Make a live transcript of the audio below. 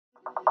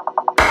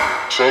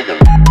Good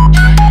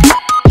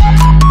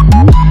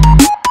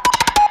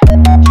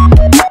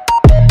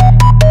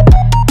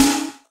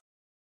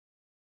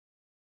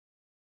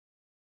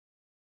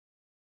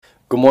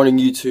morning,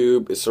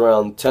 YouTube. It's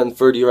around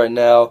 10:30 right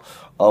now.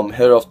 I'm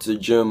headed off to the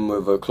gym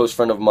with a close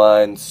friend of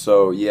mine.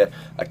 So yeah,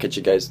 I'll catch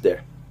you guys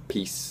there.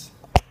 Peace.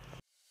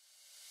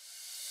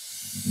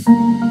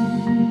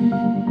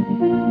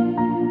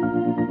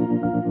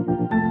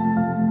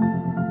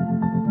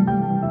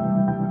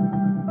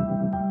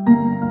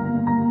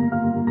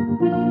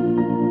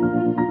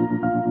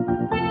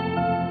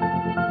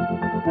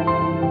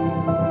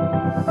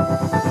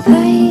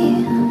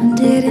 I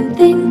didn't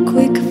think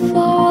we could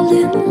fall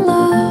in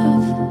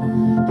love,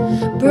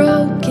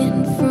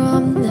 broken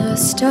from the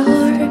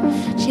start,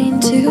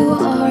 chained to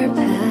our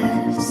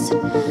past.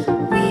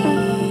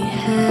 We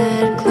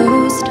had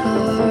closed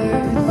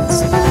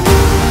hearts.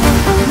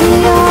 We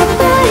are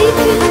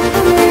breaking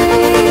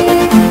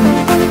free.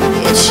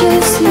 It's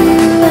just you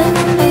and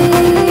me.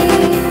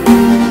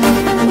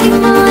 We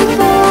might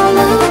fall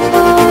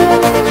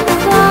apart,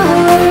 but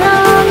we're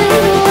running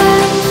away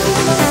with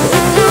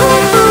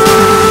our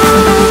hearts.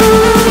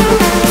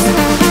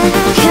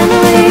 Can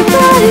we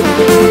break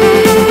free?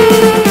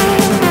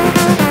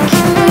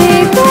 Can we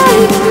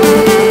break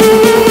free?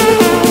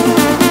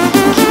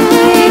 Can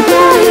we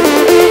break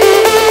free?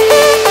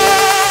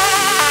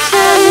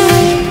 Can we?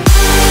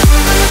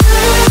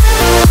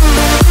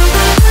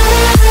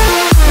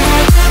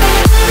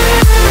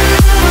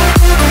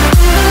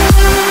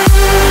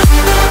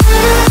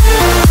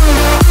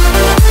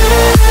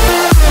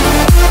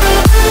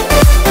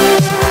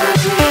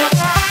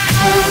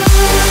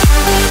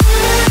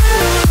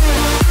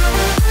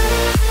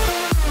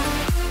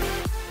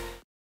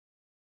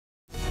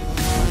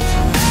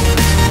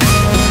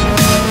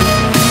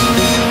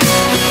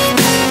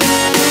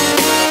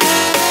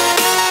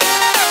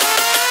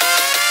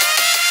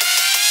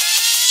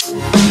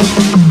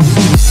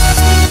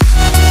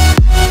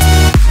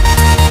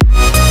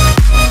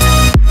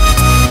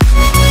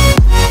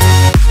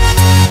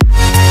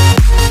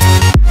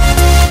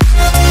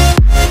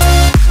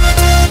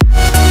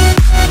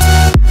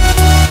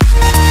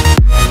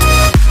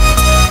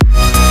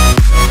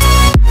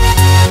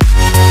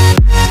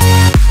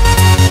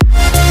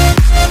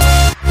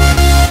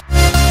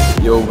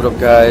 What up,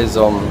 guys?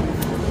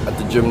 At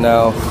the gym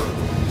now.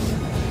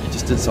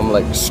 Just did some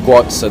like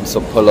squats and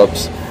some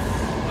pull-ups,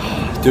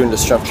 doing the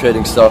strength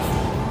training stuff.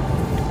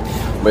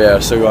 But yeah,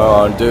 so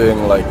I'm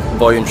doing like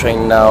volume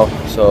training now,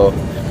 so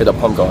get the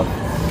pump going.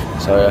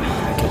 So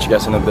yeah, catch you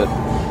guys in a bit.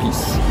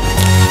 Peace.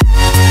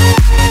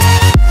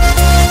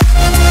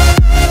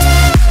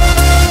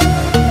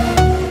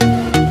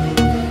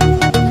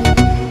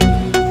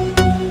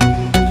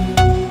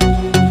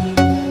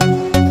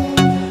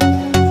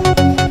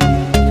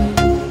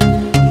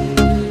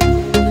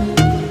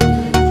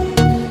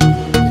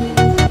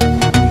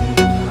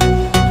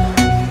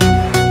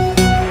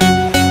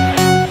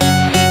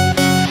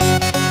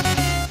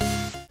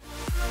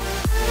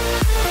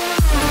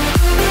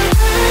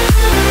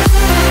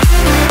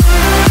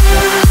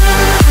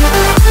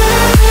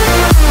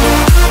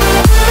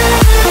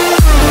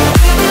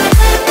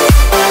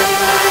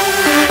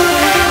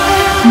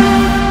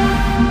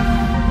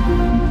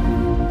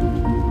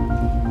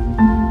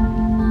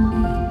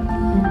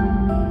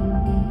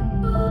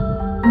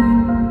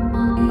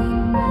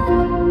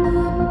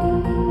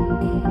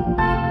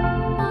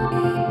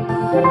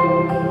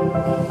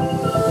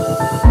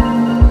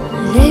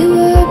 They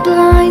were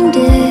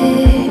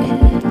blinded,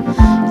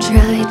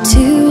 tried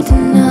to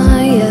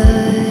deny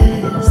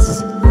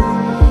us,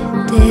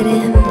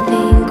 didn't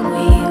think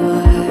we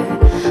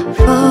were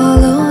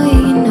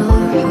following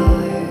our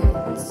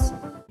hearts.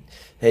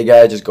 Hey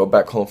guys, just got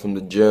back home from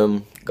the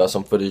gym. Got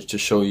some footage to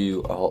show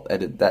you. I'll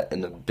edit that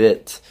in a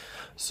bit.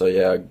 So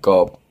yeah, I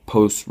got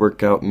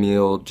post-workout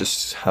meal,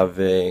 just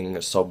having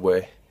a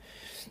Subway.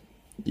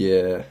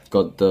 Yeah,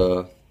 got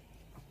the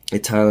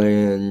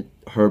Italian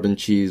herb and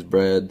cheese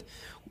bread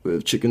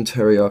with chicken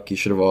teriyaki.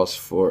 Should have asked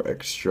for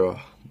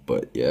extra,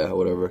 but yeah,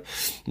 whatever.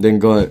 Then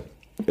got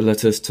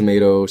lettuce,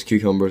 tomatoes,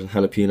 cucumbers, and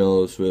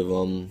jalapenos with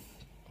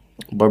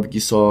barbecue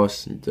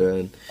sauce. And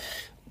then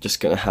just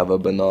gonna have a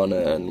banana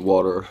and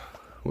water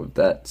with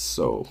that.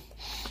 So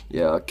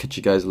yeah, I'll catch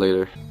you guys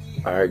later.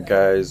 Alright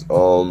guys,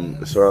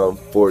 it's around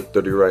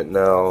 4:30 right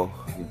now.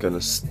 I'm gonna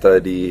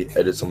study,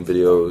 edit some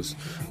videos.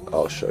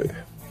 I'll show you.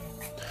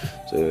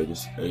 So yeah,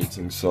 just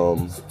editing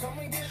some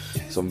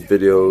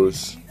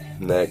videos.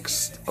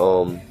 Next,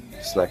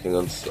 snacking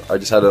on. I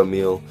just had a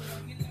meal.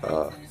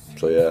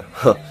 So yeah,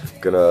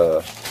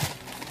 gonna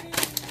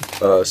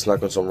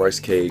snack on some rice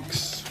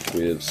cakes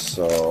with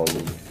some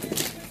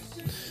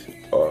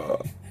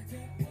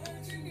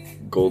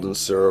golden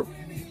syrup.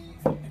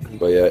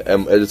 But yeah,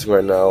 I'm editing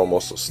right now. I'm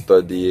also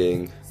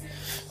studying.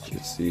 As you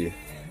can see,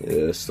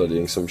 yeah,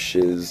 studying some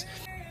shiz.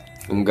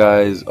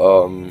 Guys,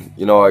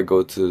 you know I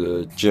go to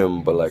the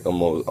gym, but like I'm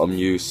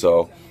new,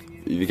 so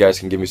if you guys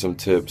can give me some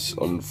tips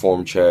on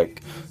form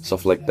check,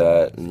 stuff like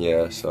that, and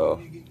yeah, so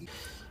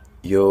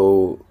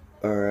yo,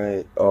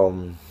 alright,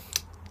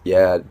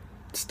 yeah,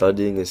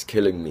 studying is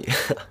killing me.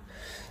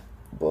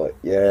 But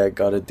yeah, I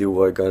gotta do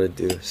what I gotta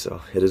do,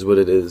 so it is what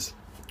it is.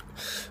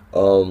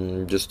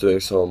 Just doing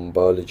some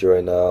biology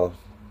right now.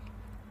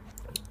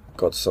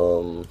 Got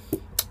some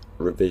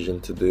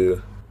revision to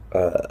do. I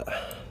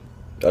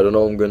don't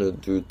know what I'm gonna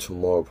do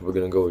tomorrow. Probably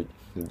gonna go to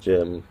the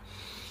gym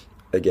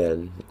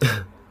again.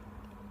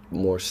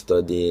 More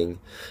studying.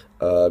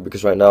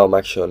 Because right now I'm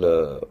actually on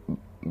a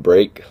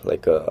break,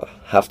 like a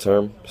half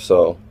term,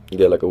 so you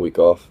get like a week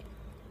off.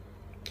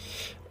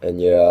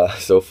 And yeah,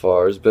 so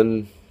far it's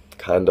been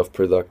kind of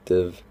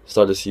productive.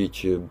 Started this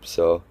YouTube,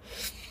 so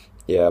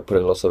yeah,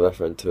 putting lots of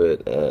effort into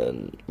it,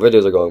 and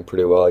videos are going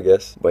pretty well, I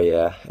guess. But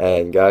yeah,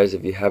 and guys,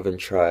 if you haven't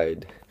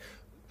tried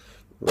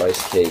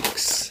rice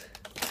cakes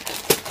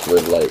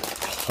with like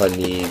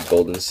honey,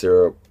 golden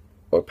syrup,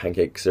 or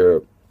pancake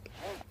syrup,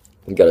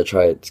 you gotta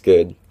try it. It's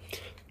good.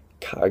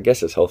 I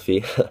guess it's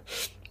healthy.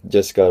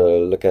 Just gotta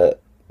look at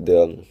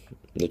the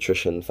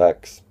nutrition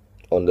facts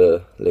on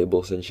the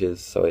labels and shit.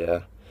 So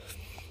yeah,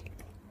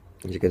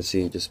 as you can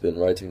see, just been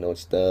writing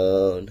notes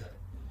down.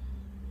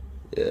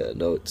 Yeah,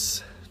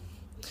 notes.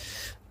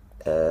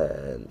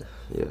 And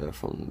yeah,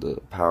 from the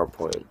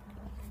PowerPoint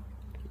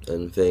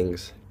and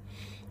things.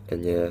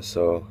 And yeah,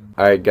 so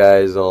alright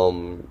guys,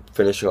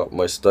 finishing up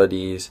my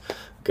studies.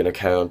 Gonna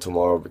carry on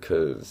tomorrow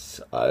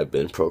because I've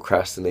been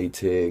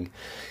procrastinating.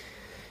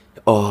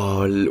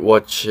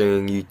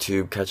 Watching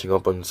YouTube, catching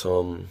up on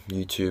some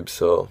YouTube.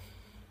 So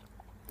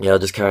yeah, I'll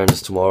just carry on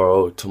this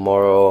tomorrow.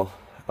 Tomorrow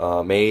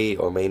may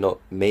or may not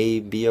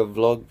be a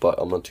vlog, but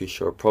I'm not too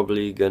sure.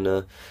 Probably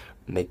gonna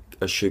make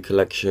a shoe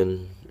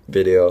collection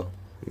video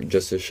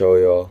just to show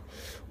y'all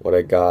what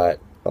I got.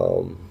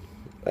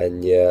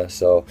 And yeah,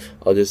 so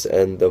I'll just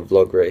end the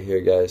vlog right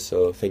here, guys.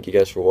 So thank you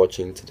guys for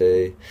watching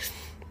today,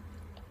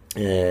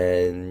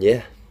 and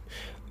yeah,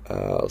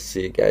 I'll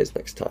see you guys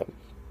next time.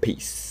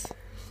 Peace.